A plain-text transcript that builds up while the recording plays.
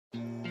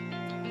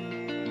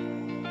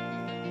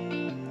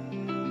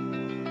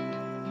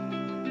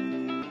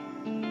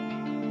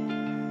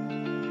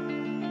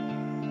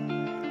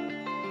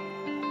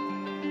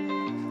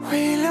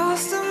We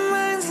lost our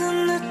minds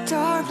in the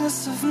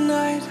darkness of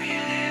night. We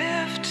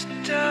live to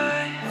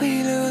die.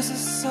 We lose our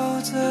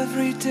souls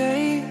every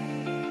day.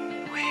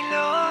 We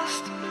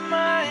lost our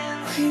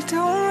minds. We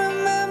don't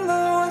remember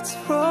what's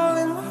wrong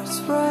and what's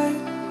right.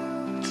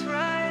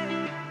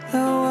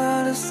 The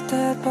world is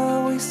dead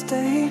but we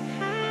stay.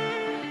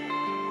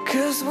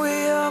 'Cause we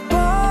are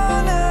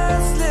born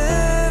as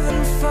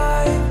living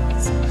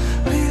fights.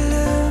 We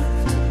live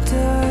to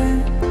die.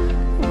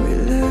 We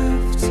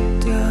live to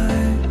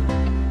die.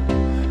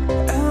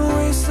 And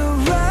we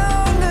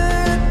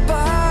surrounded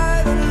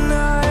by the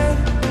night.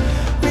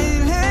 We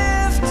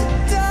live to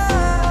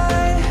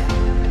die.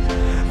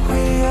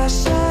 We are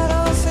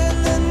shadows in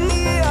the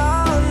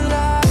neon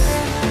light.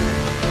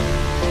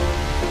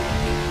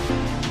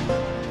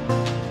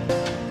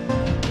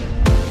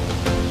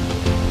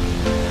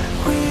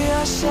 We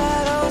are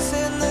shadows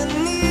in the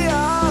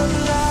neon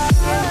light.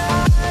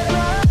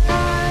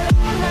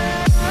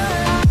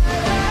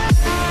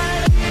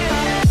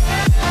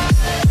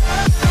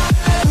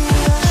 We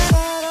are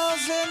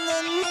shadows in the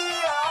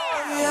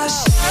neon. We are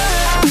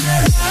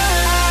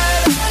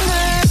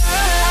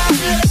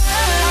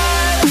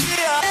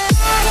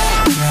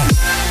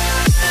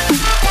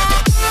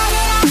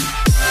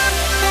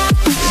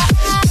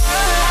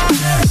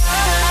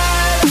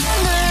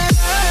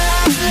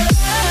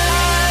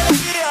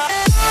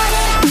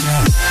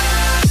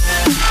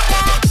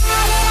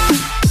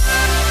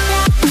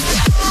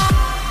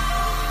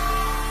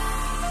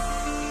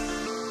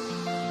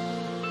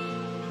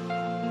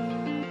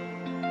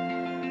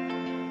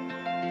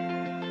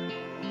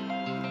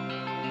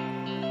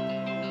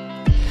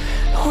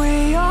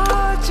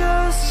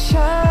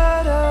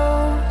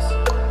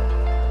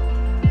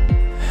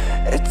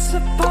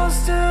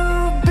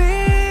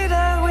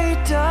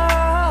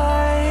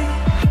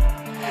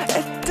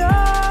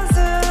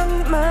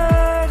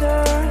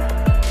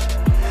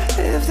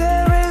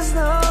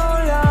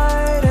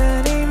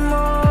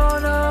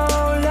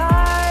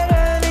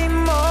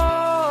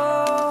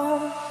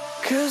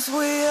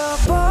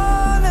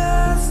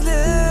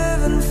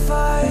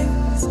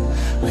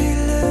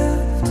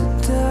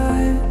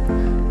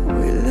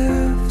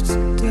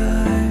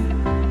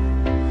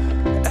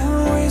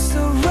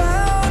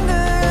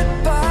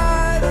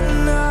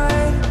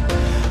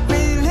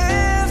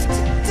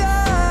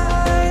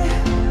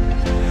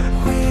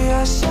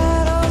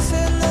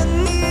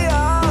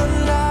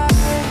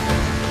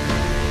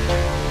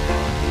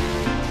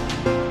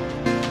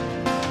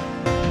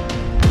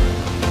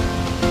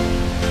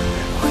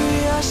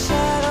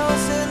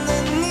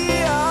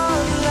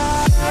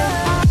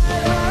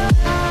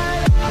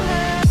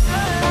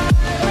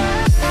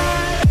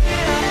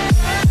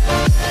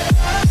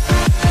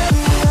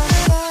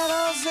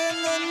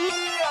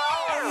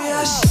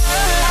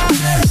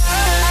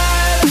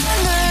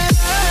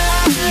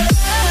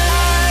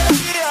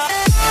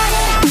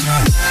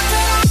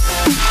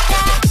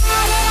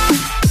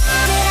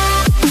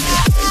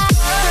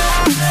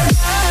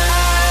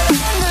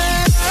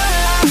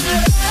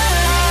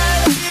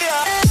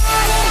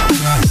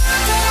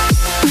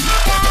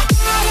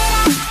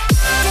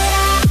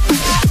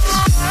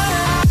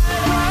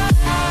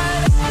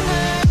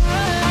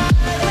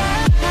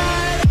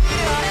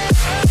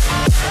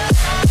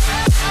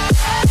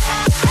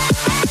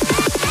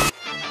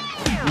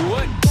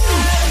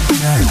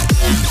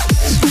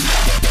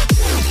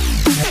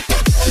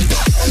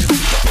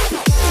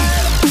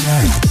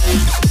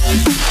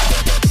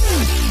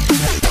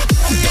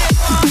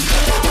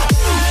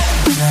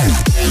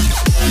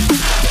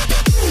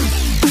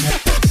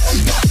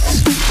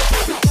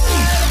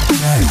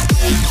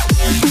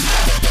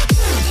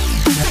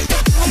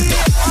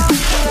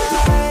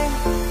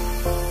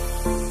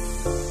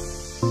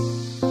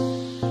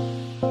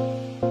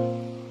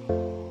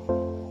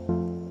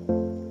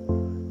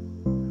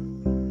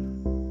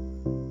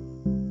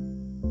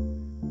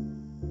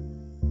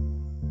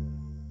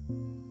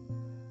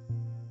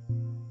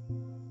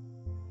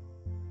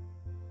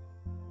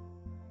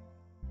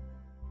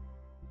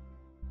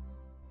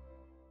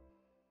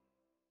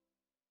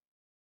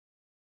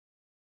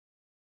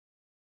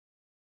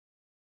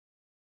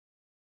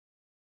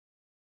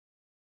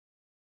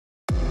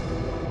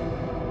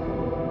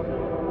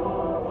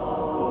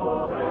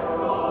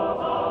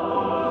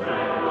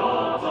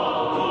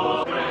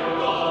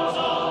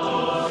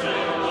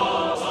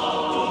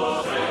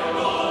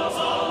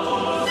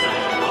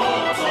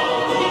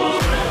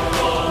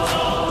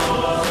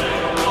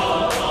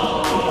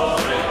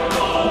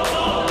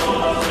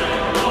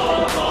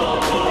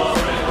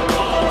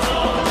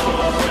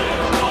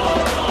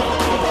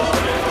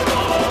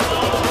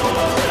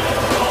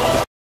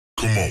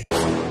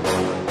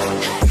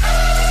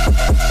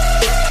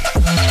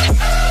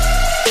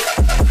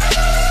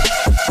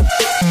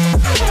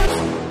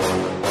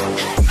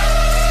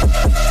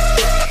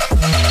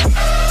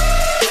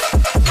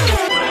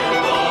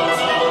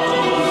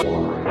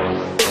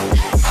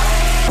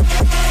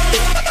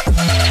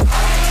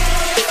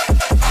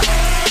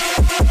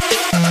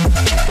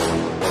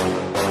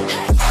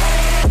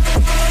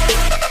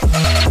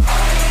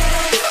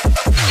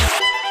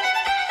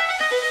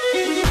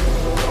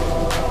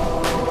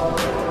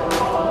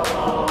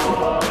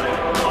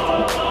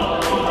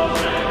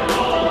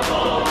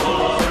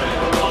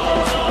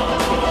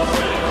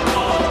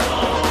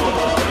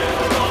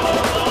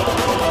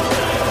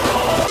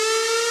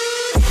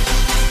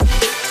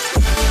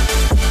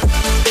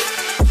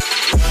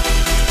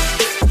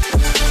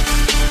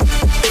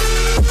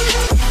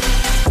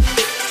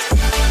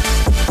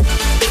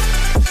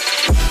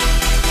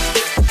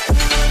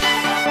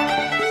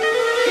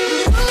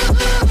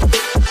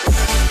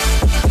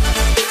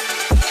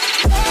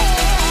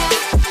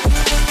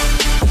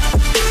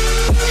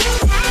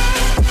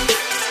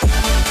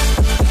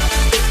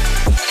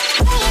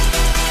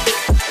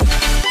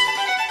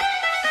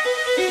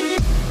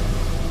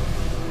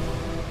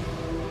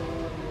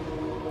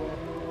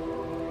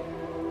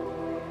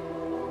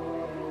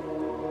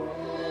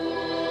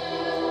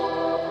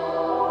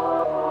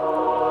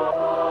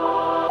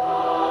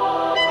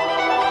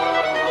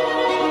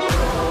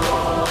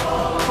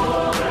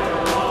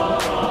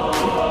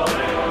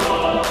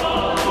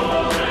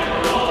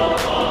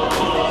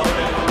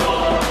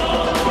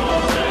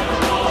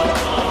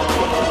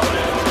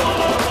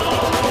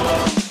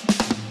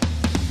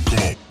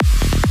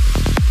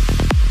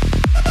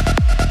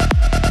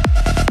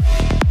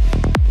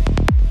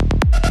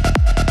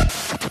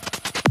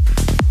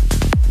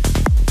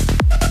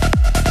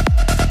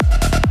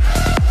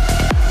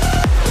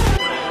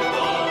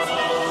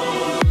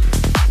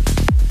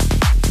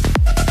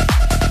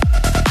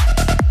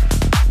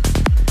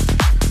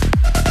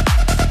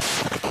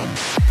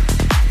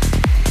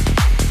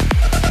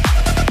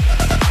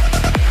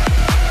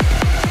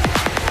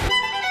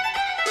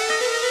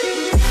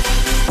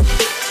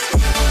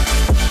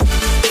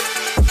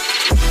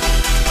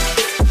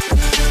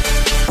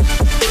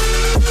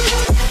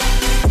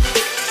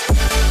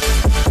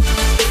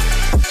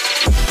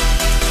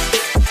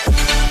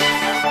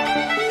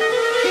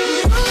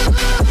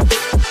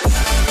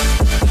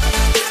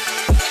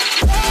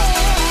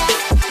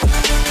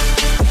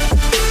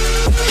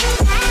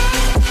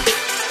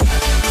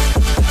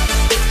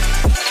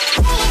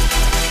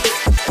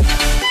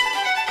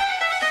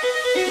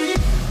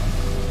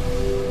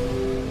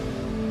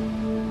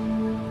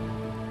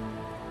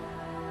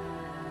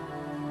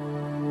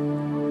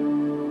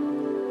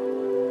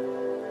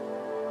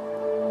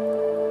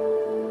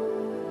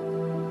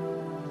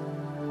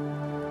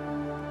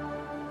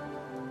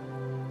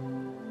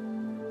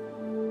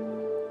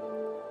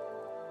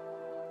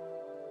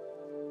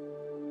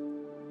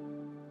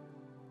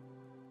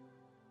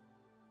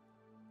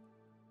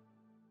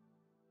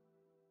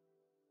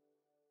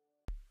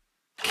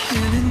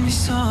killing me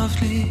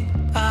softly.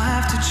 I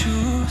have to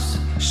choose.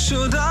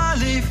 Should I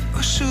leave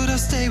or should I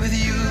stay with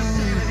you?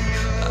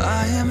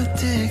 I am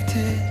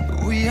addicted,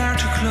 we are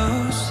too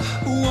close.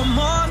 One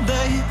more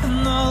day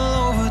and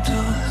I'll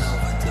overdose.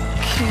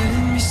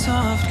 Killing me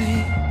softly,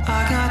 I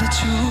gotta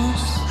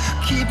choose.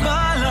 Keep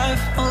my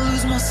life or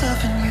lose myself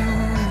in you.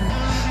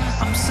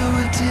 I'm so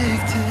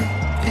addicted,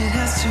 it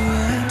has to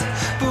end.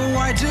 But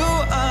why do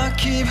I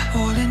keep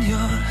holding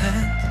your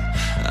hand?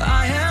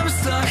 I am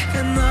stuck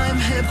and I'm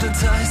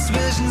hypnotized.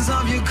 Visions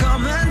of you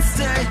come and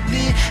stay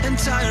the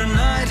entire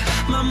night.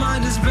 My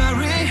mind is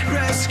buried,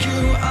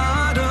 rescue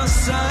out of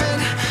sight.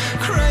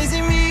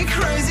 Crazy me,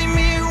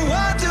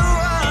 what do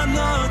I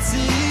not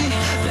see?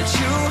 That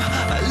you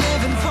are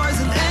living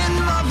poison in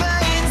my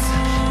veins.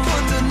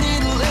 Put the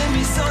needle in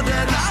me so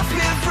that I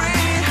feel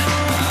free.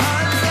 I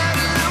let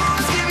it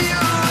loose, give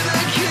you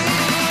the key.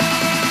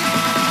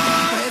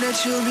 Pray that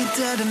you'll be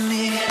dead to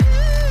me.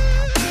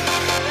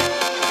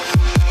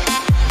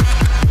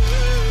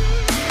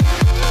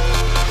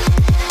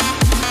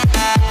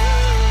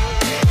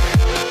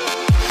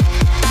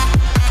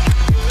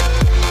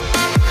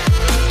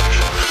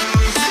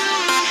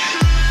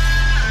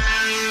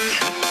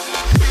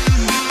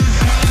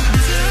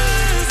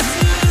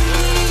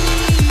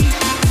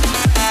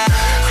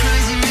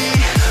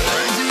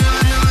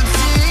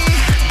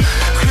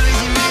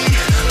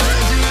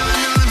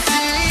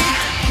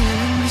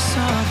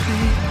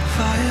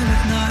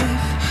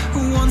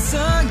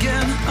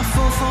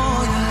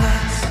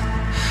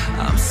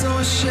 So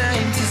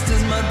ashamed, this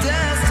is my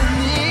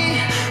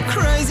destiny.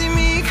 Crazy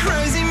me,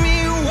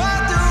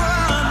 what do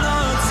I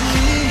not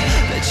see?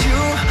 That you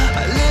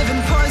are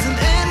living poison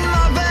in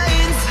my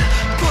veins.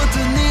 Put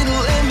the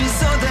needle in me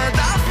so that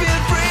I feel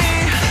free.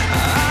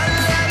 I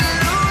let it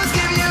loose,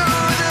 give you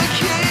the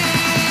key.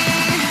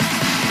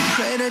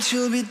 Pray that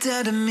you'll be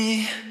dead to me.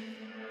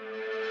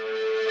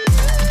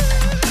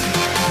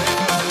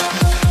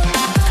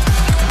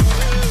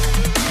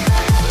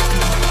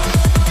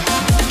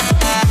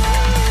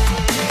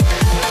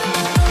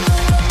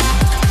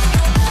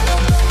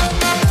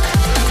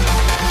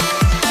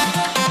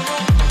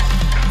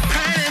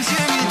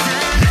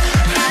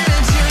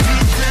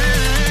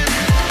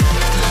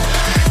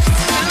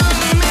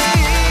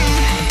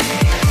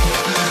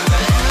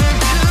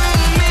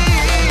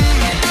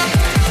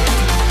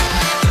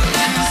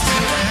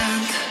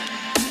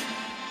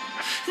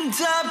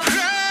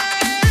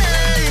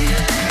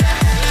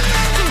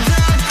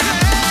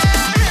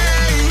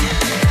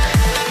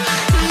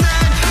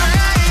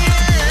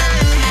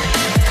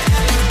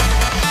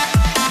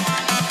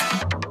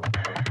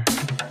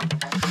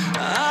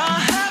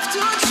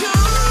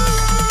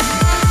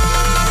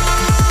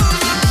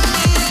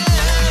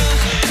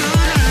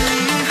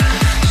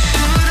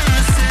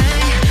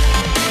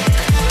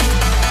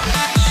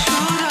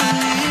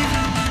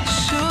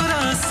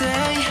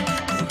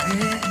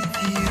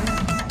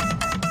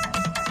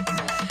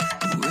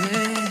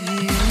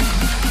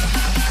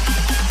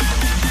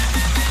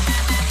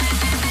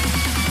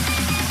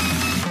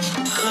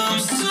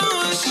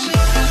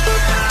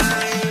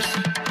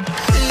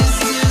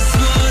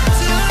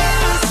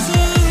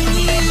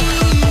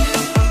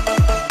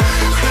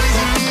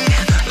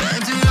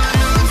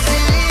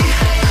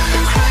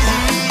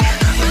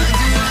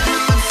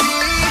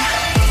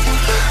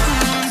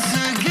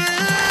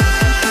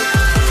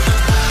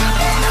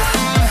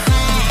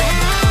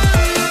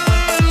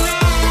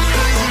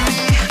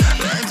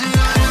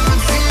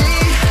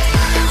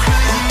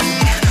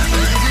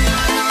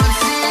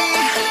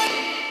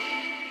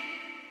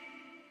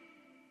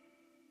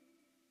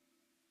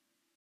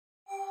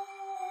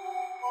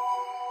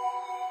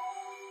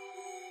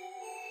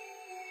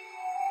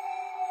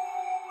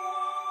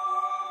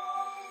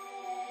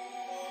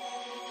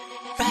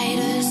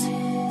 Writers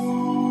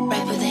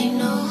write what they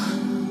know.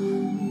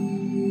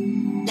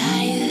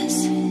 Liars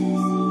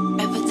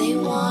write what they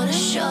wanna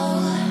show.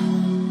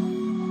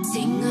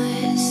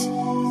 Singers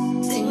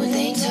sing what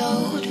they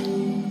told.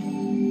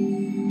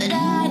 But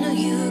I know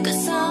you got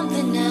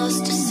something else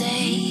to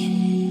say.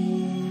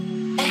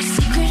 Like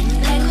secret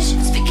language,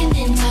 speaking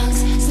in tongues.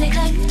 Snake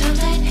like tongue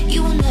tied,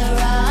 you wanna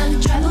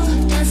run. Tribal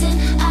dancing,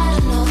 I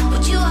don't know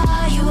what you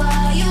are, you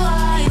are, you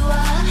are, you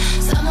are.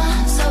 Summer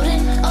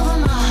solding over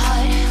my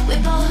heart.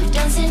 We're both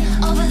dancing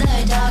over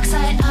the dark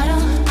side. I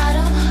don't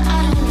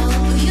know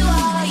who you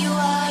are, you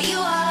are, you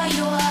are,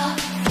 you are.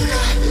 You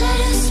got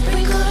letters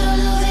sprinkled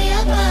all over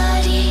your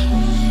body.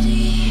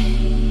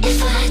 If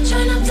I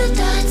join up the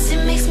dots,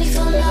 it makes me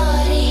feel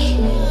naughty.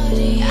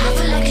 I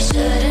feel like I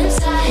shouldn't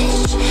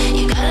touch.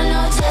 You got a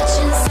no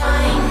touching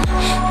sign.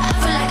 I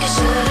feel like I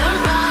shouldn't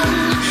run.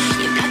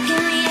 You're blocking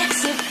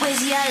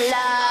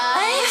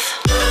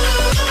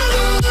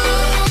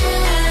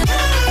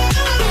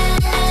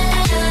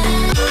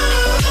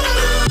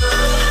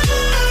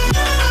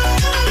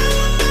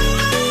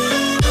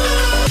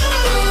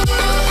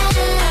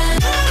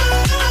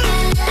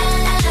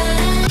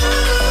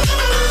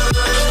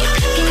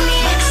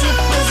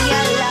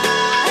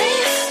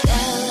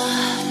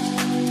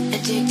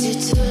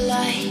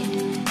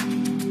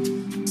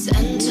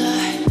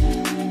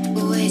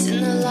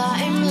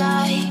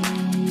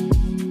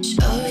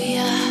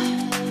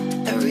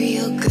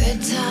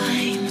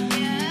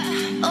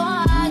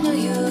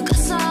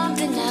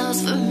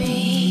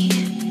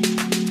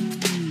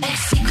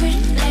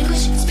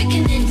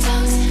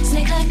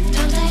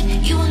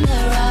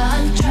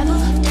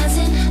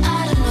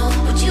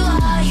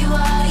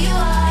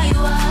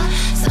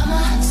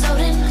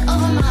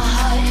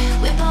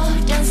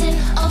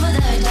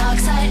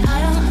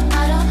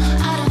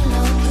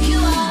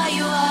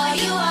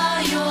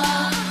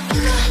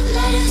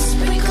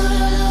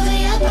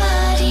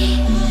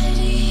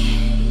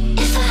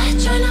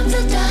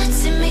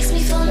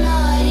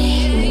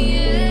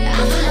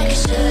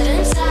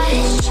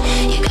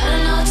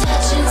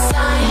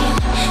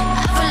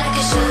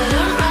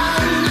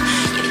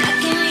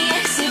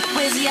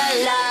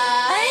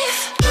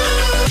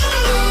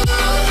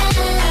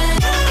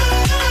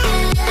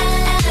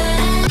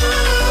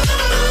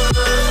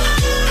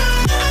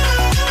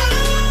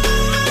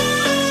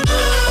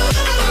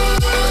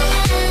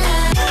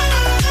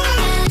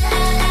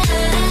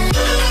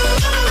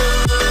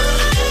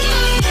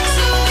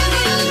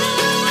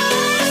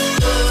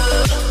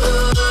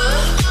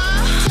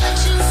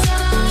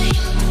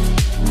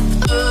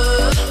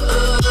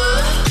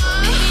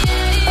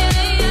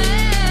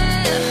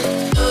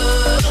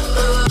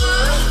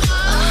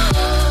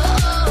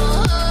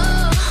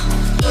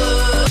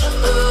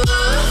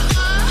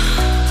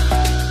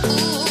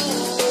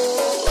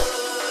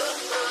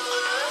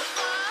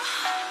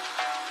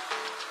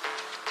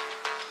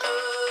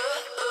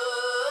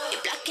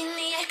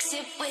Mix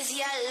it with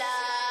your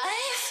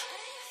life.